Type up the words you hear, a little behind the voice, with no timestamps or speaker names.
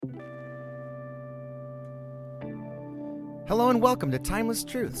Hello and welcome to Timeless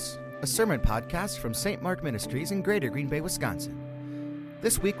Truths, a sermon podcast from St. Mark Ministries in Greater Green Bay, Wisconsin.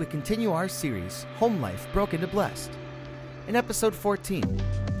 This week we continue our series, Home Life Broken to Blessed. In episode 14,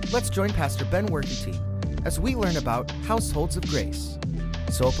 let's join Pastor Ben Workentine as we learn about households of grace.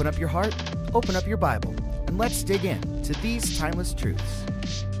 So open up your heart, open up your Bible, and let's dig in to these timeless truths.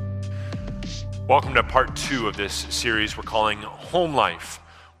 Welcome to part 2 of this series we're calling Home Life.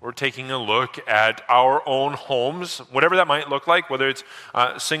 We're taking a look at our own homes, whatever that might look like, whether it's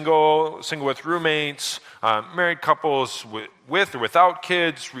single with roommates, married couples with or without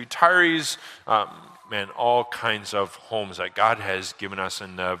kids, retirees, all kinds of homes that God has given us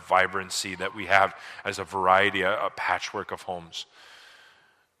and the vibrancy that we have as a variety, a patchwork of homes.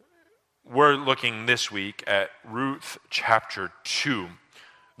 We're looking this week at Ruth chapter 2.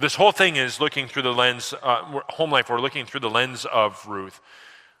 This whole thing is looking through the lens, Home Life, we're looking through the lens of Ruth,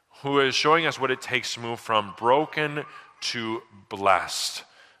 who is showing us what it takes to move from broken to blessed.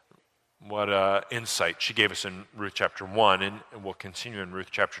 What insight she gave us in Ruth chapter 1, and we'll continue in Ruth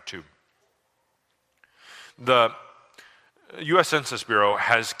chapter 2. The U.S. Census Bureau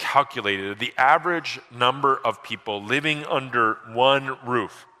has calculated the average number of people living under one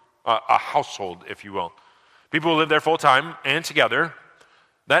roof, a household, if you will. People who live there full-time and together.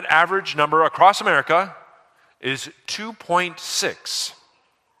 That average number across America is 2.6.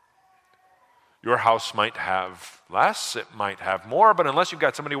 Your house might have less, it might have more, but unless you've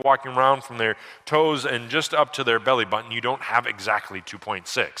got somebody walking around from their toes and just up to their belly button, you don't have exactly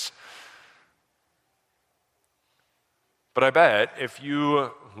 2.6. But I bet if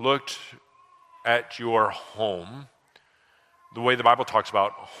you looked at your home, the way the Bible talks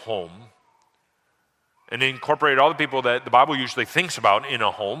about home, and incorporated all the people that the Bible usually thinks about in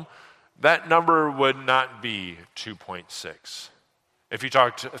a home, that number would not be 2.6. If you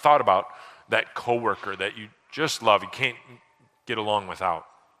thought about that coworker that you just love, you can't get along without.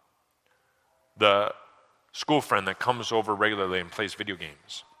 The school friend that comes over regularly and plays video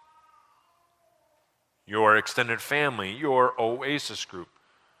games. Your extended family, your oasis group.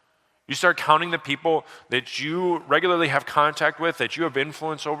 You start counting the people that you regularly have contact with, that you have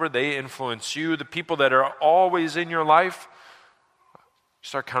influence over, they influence you. The people that are always in your life, you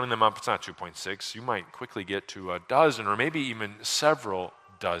start counting them up, it's not 2.6. You might quickly get to a dozen or maybe even several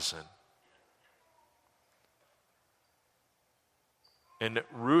dozen. And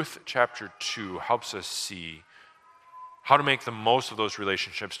Ruth chapter 2 helps us see how to make the most of those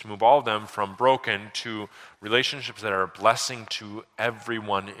relationships, to move all of them from broken to relationships that are a blessing to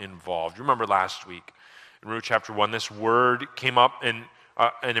everyone involved. You remember last week in Ruth chapter 1, this word came up and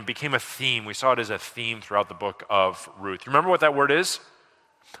it became a theme. We saw it as a theme throughout the book of Ruth. You remember what that word is?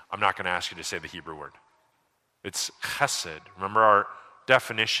 I'm not going to ask you to say the Hebrew word. It's chesed. Remember our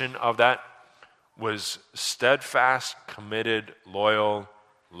definition of that was steadfast, committed, loyal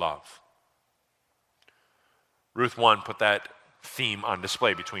love. Ruth 1 put that theme on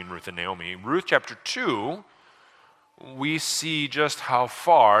display between Ruth and Naomi. Ruth chapter 2, we see just how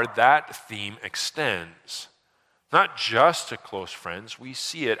far that theme extends. Not just to close friends, we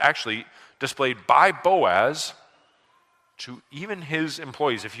see it actually displayed by Boaz to even his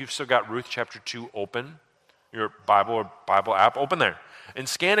employees. If you've still got Ruth chapter 2 open, your Bible or Bible app, open there. And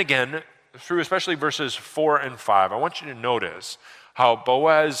scan again through especially verses 4 and 5. I want you to notice how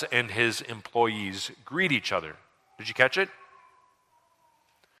Boaz and his employees greet each other. Did you catch it?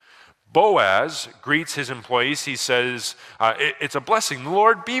 Boaz greets his employees. He says, it's a blessing. The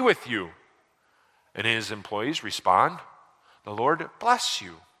Lord be with you. And his employees respond, the Lord bless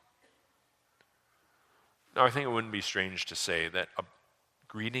you. Now, I think it wouldn't be strange to say that a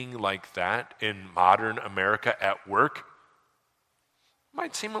greeting like that in modern America at work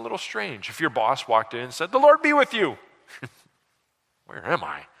might seem a little strange. If your boss walked in and said, the Lord be with you. Where am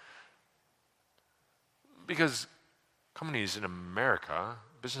I? Because companies in America,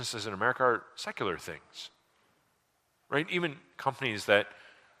 businesses in America are secular things, right? Even companies that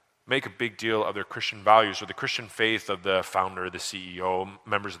make a big deal of their Christian values or the Christian faith of the founder, the CEO,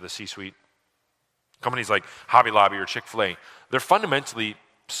 members of the C-suite, companies like Hobby Lobby or Chick-fil-A, they're fundamentally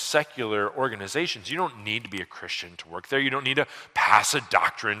secular organizations. You don't need to be a Christian to work there. You don't need to pass a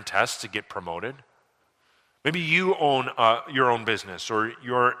doctrine test to get promoted. Maybe you own your own business, or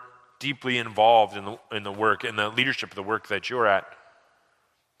you're deeply involved in the work, in the leadership of the work that you're at.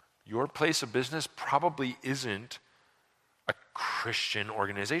 Your place of business probably isn't a Christian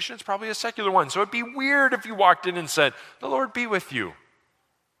organization. It's probably a secular one. So it'd be weird if you walked in and said, the Lord be with you.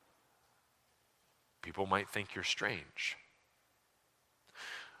 People might think you're strange.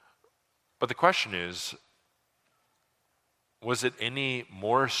 But the question is, was it any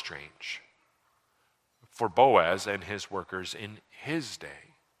more strange for Boaz and his workers in his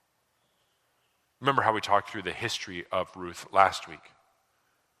day. Remember how we talked through the history of Ruth last week?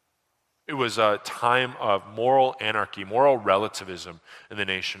 It was a time of moral anarchy, moral relativism in the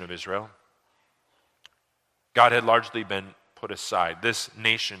nation of Israel. God had largely been put aside. This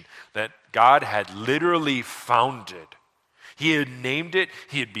nation that God had literally founded. He had named it,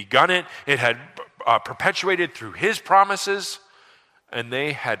 he had begun it, it had perpetuated through his promises, and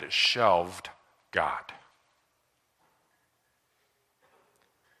they had shelved God.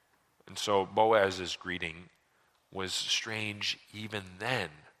 And so Boaz's greeting was strange even then.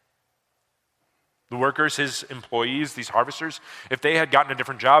 The workers, his employees, these harvesters, if they had gotten a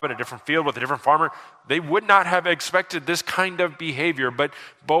different job in a different field with a different farmer, they would not have expected this kind of behavior. But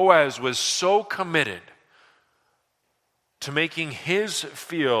Boaz was so committed to making his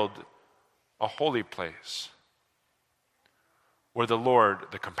field a holy place where the Lord,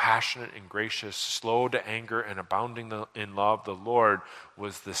 the compassionate and gracious, slow to anger and abounding in love, the Lord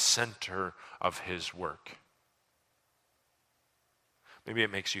was the center of his work. Maybe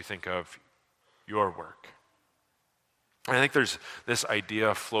it makes you think of your work. And I think there's this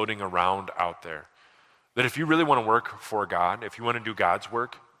idea floating around out there that if you really want to work for God, if you want to do God's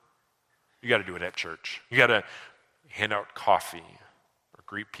work, you got to do it at church. You got to hand out coffee or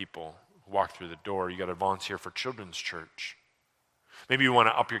greet people who walk through the door. You got to volunteer for children's church. Maybe you want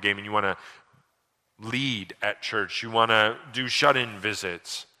to up your game and you want to lead at church. You want to do shut-in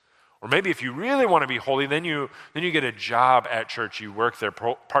visits. Or maybe if you really want to be holy, then you get a job at church. You work there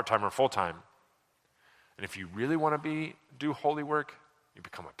part-time or full-time. And if you really want to do holy work, you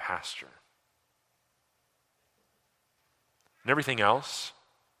become a pastor. And everything else,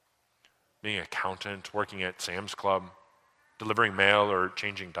 being an accountant, working at Sam's Club, delivering mail or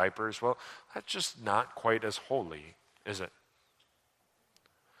changing diapers, well, that's just not quite as holy, is it?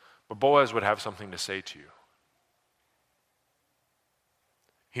 But Boaz would have something to say to you.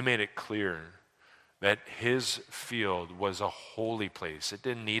 He made it clear that his field was a holy place. It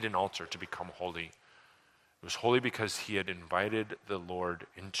didn't need an altar to become holy. It was holy because he had invited the Lord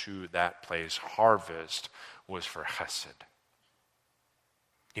into that place. Harvest was for chesed.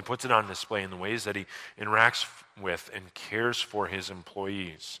 He puts it on display in the ways that he interacts with and cares for his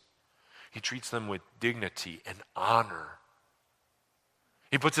employees. He treats them with dignity and honor.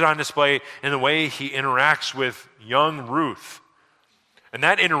 He puts it on display in the way he interacts with young Ruth. And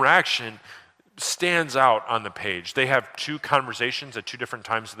that interaction stands out on the page. They have two conversations at two different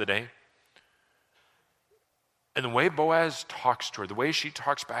times of the day. And the way Boaz talks to her, the way she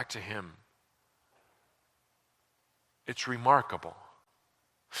talks back to him, it's remarkable.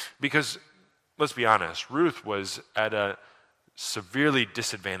 Because, let's be honest, Ruth was at a severely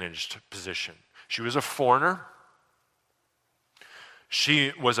disadvantaged position. She was a foreigner.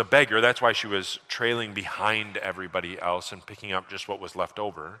 She was a beggar. That's why she was trailing behind everybody else and picking up just what was left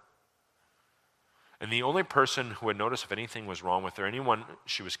over. And the only person who would notice if anything was wrong with her, anyone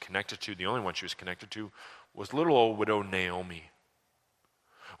she was connected to, the only one she was connected to, was little old widow Naomi.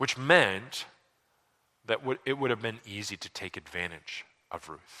 Which meant that it would have been easy to take advantage of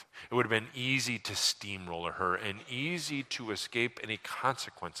Ruth. It would have been easy to steamroller her and easy to escape any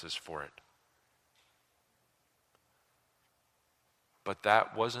consequences for it. But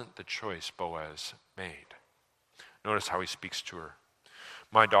that wasn't the choice Boaz made. Notice how he speaks to her.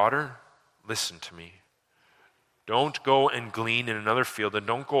 My daughter, listen to me. Don't go and glean in another field and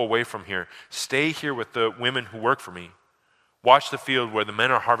don't go away from here. Stay here with the women who work for me. Watch the field where the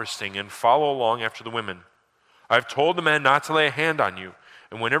men are harvesting and follow along after the women. I've told the men not to lay a hand on you.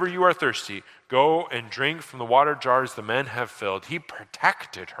 And whenever you are thirsty, go and drink from the water jars the men have filled. He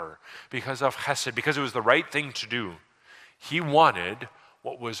protected her because of chesed, because it was the right thing to do. He wanted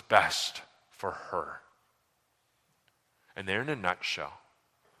what was best for her. And there in a nutshell,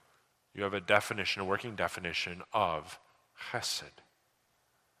 you have a working definition of chesed.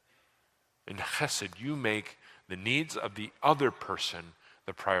 In chesed, you make the needs of the other person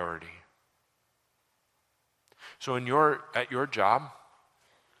the priority. So at your job,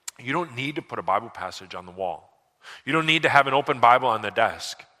 you don't need to put a Bible passage on the wall. You don't need to have an open Bible on the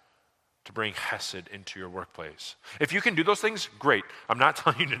desk to bring chesed into your workplace. If you can do those things, great. I'm not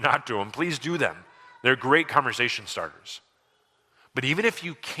telling you to not do them. Please do them. They're great conversation starters. But even if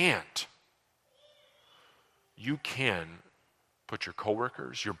you can't, you can put your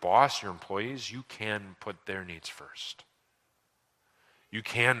coworkers, your boss, your employees, you can put their needs first. You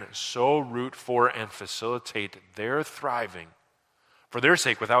can so root for and facilitate their thriving for their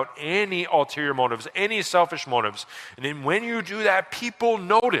sake without any ulterior motives, any selfish motives. And then when you do that, people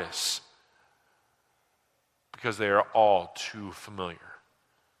notice because they are all too familiar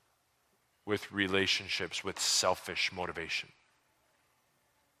with relationships with selfish motivation.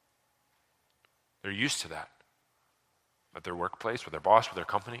 They're used to that at their workplace, with their boss, with their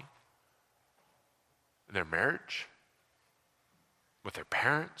company, in their marriage, with their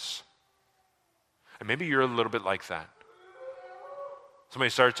parents. And maybe you're a little bit like that. Somebody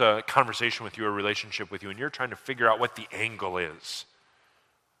starts a conversation with you, a relationship with you, and you're trying to figure out what the angle is.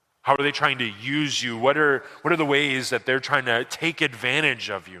 How are they trying to use you? What are the ways that they're trying to take advantage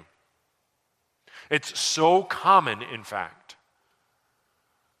of you? It's so common, in fact,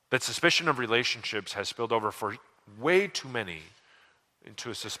 that suspicion of relationships has spilled over for way too many into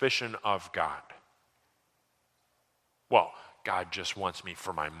a suspicion of God. Well, God just wants me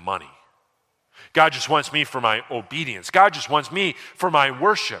for my money. God just wants me for my obedience. God just wants me for my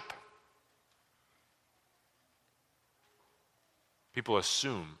worship. People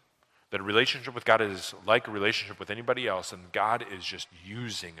assume that a relationship with God is like a relationship with anybody else, and God is just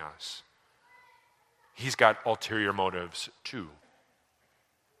using us. He's got ulterior motives too.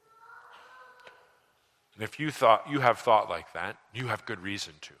 And if you have thought like that, you have good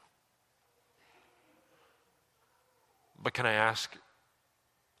reason to. But can I ask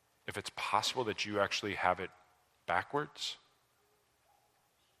if it's possible that you actually have it backwards?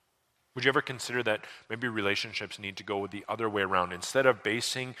 Would you ever consider that maybe relationships need to go the other way around? Instead of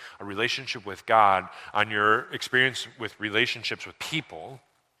basing a relationship with God on your experience with relationships with people,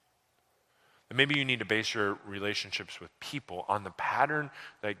 then maybe you need to base your relationships with people on the pattern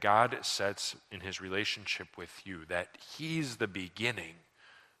that God sets in his relationship with you, that he's the beginning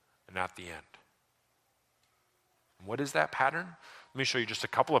and not the end. And what is that pattern? Let me show you just a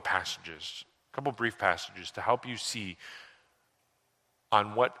couple of passages, a couple brief passages to help you see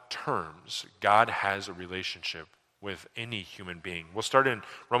on what terms God has a relationship with any human being. We'll start in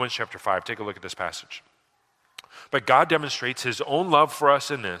Romans chapter 5. Take a look at this passage. But God demonstrates his own love for us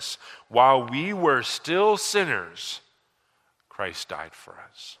in this: while we were still sinners, Christ died for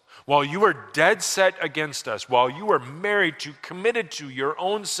us. While you were dead set against us, while you were committed to your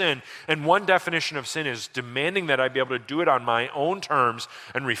own sin, and one definition of sin is demanding that I be able to do it on my own terms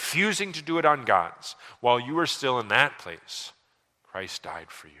and refusing to do it on God's. While you were still in that place, Christ died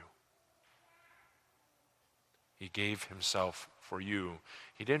for you. He gave himself for you.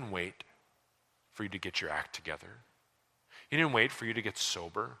 He didn't wait for you to get your act together. He didn't wait for you to get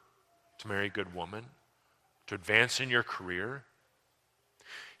sober, to marry a good woman, to advance in your career.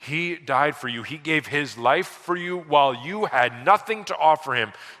 He died for you. He gave his life for you while you had nothing to offer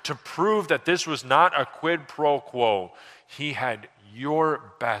him, to prove that this was not a quid pro quo. He had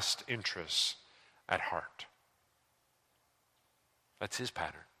your best interests at heart. That's his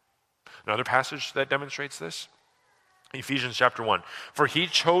pattern. Another passage that demonstrates this, Ephesians chapter 1. For he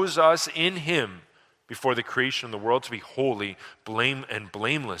chose us in him before the creation of the world to be holy,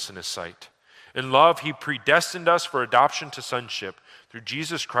 blameless in his sight. In love, he predestined us for adoption to sonship through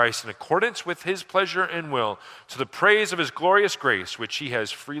Jesus Christ in accordance with his pleasure and will, to the praise of his glorious grace, which he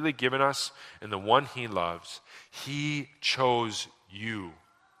has freely given us in the one he loves. He chose you.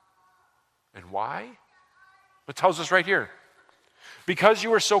 And why? It tells us right here. Because you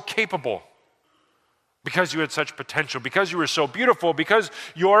were so capable, because you had such potential, because you were so beautiful, because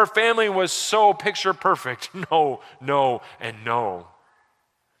your family was so picture perfect. No, and no.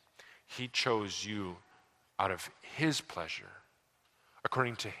 He chose you out of his pleasure,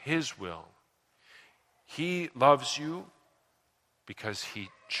 according to his will. He loves you because he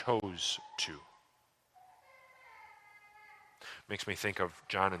chose to. Makes me think of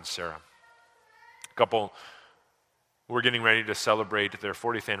John and Sarah, a couple who were getting ready to celebrate their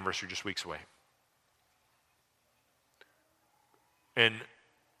 40th anniversary just weeks away. And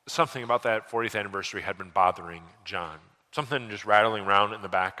something about that 40th anniversary had been bothering John. Something just rattling around in the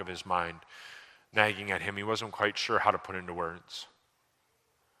back of his mind, nagging at him. He wasn't quite sure how to put into words.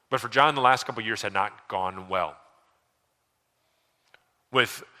 But for John, the last couple of years had not gone well.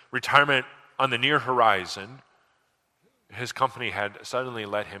 With retirement on the near horizon, his company had suddenly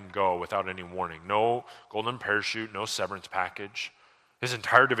let him go without any warning. No golden parachute, no severance package. His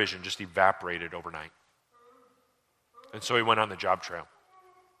entire division just evaporated overnight. And so he went on the job trail.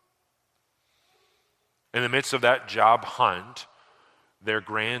 In the midst of that job hunt, their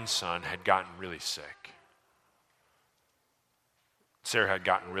grandson had gotten really sick. Sarah had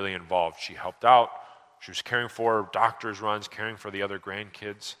gotten really involved. She helped out. She was caring for doctor's runs, caring for the other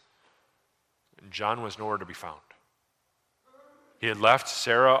grandkids. And John was nowhere to be found. He had left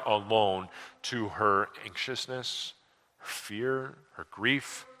Sarah alone to her anxiousness, her fear, her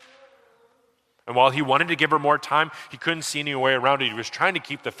grief. And while he wanted to give her more time, he couldn't see any way around it. He was trying to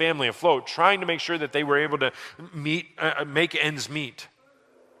keep the family afloat, trying to make sure that they were able to make ends meet.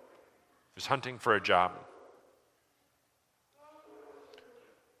 He was hunting for a job.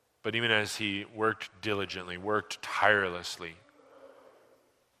 But even as he worked diligently, worked tirelessly,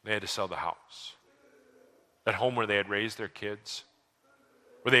 they had to sell the house. That home where they had raised their kids,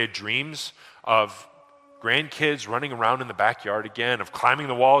 where they had dreams of grandkids running around in the backyard again, of climbing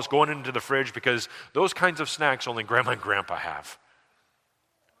the walls, going into the fridge, because those kinds of snacks only grandma and grandpa have.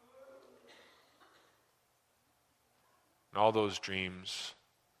 And all those dreams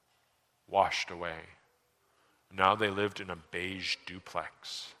washed away. Now they lived in a beige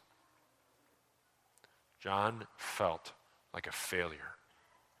duplex. John felt like a failure.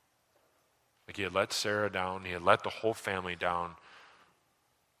 Like he had let Sarah down, he had let the whole family down.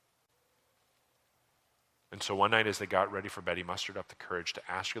 And so one night as they got ready for bed, he mustered up the courage to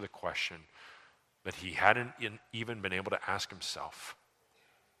ask her the question that he hadn't even been able to ask himself.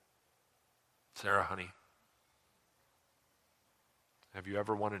 Sarah, honey, have you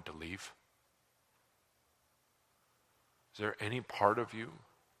ever wanted to leave? Is there any part of you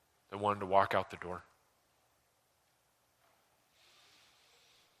that wanted to walk out the door?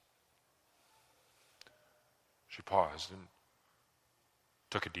 She paused and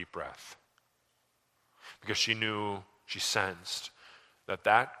took a deep breath because she knew, she sensed that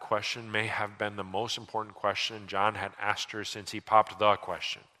that question may have been the most important question John had asked her since he popped the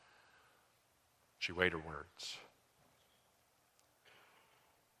question. She weighed her words.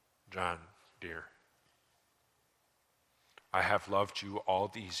 John, dear, I have loved you all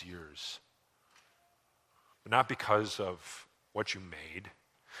these years, but not because of what you made,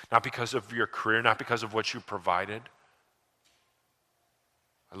 not because of your career, not because of what you provided.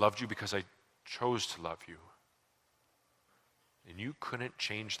 I loved you because I chose to love you. And you couldn't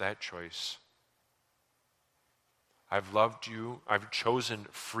change that choice. I've loved you, I've chosen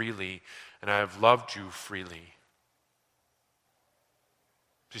freely, and I have loved you freely.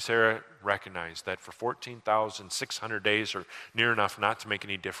 See, Sarah recognized that for 14,600 days, or near enough not to make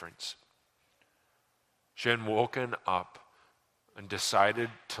any difference, she had woken up and decided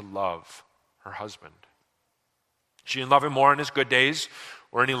to love her husband. She didn't love him more on his good days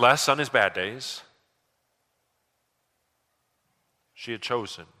or any less on his bad days. She had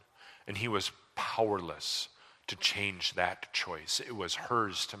chosen, and he was powerless to change that choice. It was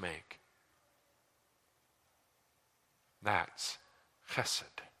hers to make. That's chesed.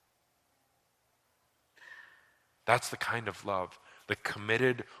 That's the kind of love, the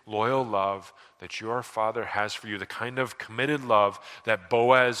committed, loyal love that your Father has for you, the kind of committed love that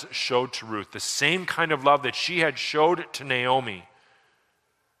Boaz showed to Ruth, the same kind of love that she had showed to Naomi.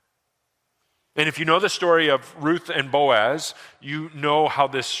 And if you know the story of Ruth and Boaz, you know how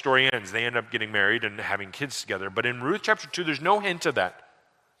this story ends. They end up getting married and having kids together. But in Ruth chapter 2, there's no hint of that.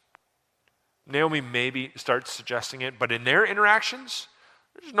 Naomi maybe starts suggesting it, but in their interactions,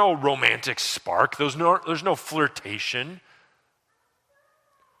 there's no romantic spark. There's no flirtation.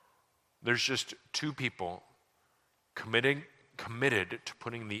 There's just two people committed to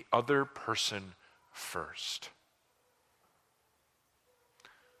putting the other person first.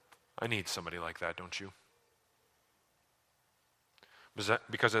 I need somebody like that, don't you?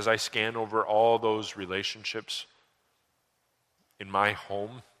 Because as I scan over all those relationships in my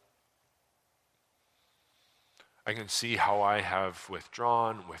home, I can see how I have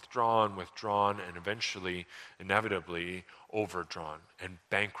withdrawn, and eventually, inevitably, overdrawn and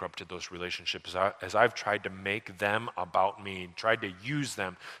bankrupted those relationships as I've tried to make them about me, tried to use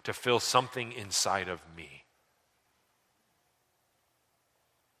them to fill something inside of me.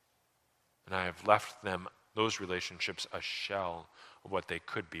 And I have left them, those relationships, a shell of what they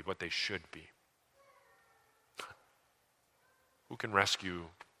could be, what they should be. Who can rescue?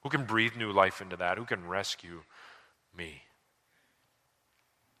 Who can breathe new life into that? Who can rescue me?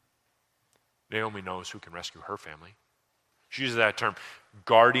 Naomi knows who can rescue her family. She uses that term,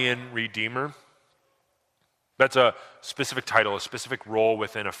 guardian redeemer. That's a specific title, a specific role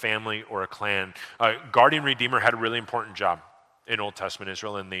within a family or a clan. Guardian redeemer had a really important job in Old Testament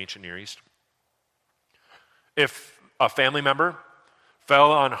Israel and the ancient Near East. If a family member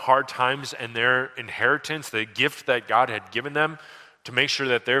fell on hard times and their inheritance, the gift that God had given them to make sure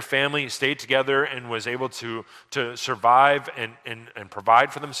that their family stayed together and was able to survive and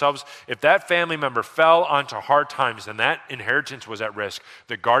provide for themselves, if that family member fell onto hard times and that inheritance was at risk,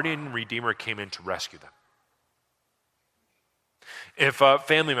 the guardian redeemer came in to rescue them. If a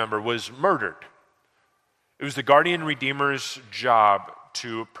family member was murdered, it was the guardian redeemer's job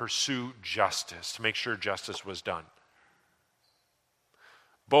to pursue justice, to make sure justice was done.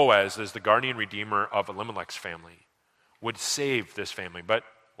 Boaz, as the guardian redeemer of Elimelech's family, would save this family, but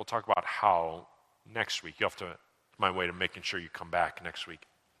we'll talk about how next week. You have to, my way to making sure you come back next week.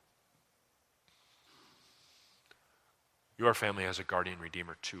 your family has a guardian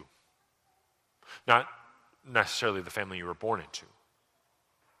redeemer too. Not necessarily the family you were born into,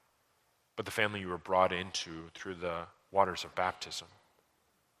 but the family you were brought into through the waters of baptism.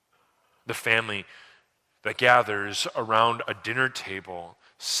 The family that gathers around a dinner table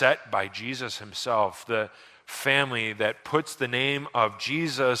set by Jesus himself. The family that puts the name of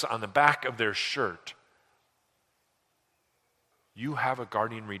Jesus on the back of their shirt. You have a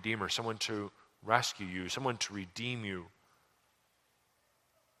guardian redeemer, someone to rescue you, someone to redeem you.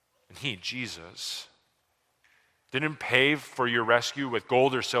 And he, Jesus, didn't pay for your rescue with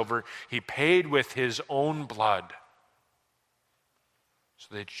gold or silver. He paid with his own blood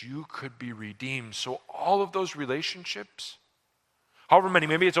so that you could be redeemed. So all of those relationships, however many,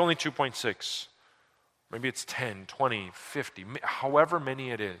 maybe it's only 2.6, maybe it's 10, 20, 50, however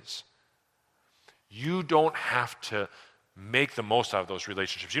many it is, you don't have to make the most out of those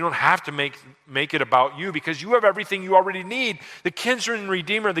relationships. You don't have to make it about you because you have everything you already need. The kinsman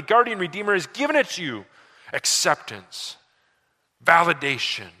redeemer, the guardian redeemer has given it to you. Acceptance,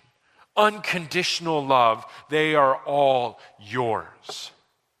 validation, unconditional love, they are all yours.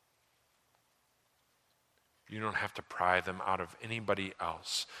 You don't have to pry them out of anybody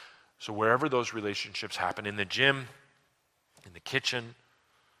else. So wherever those relationships happen, in the gym, in the kitchen,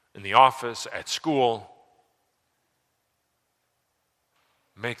 in the office, at school,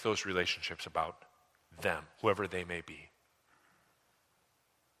 make those relationships about them, whoever they may be,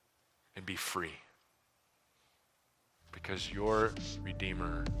 and be free. Because your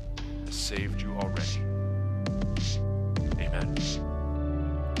Redeemer has saved you already. Amen.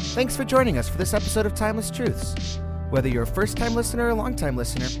 Thanks for joining us for this episode of Timeless Truths. Whether you're a first-time listener or a long-time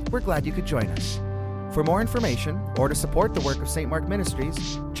listener, we're glad you could join us. For more information or to support the work of St. Mark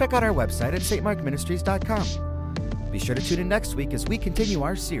Ministries, check out our website at stmarkministries.com. Be sure to tune in next week as we continue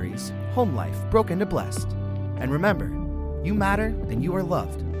our series, Home Life Broken to Blessed. And remember, you matter and you are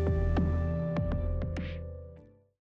loved.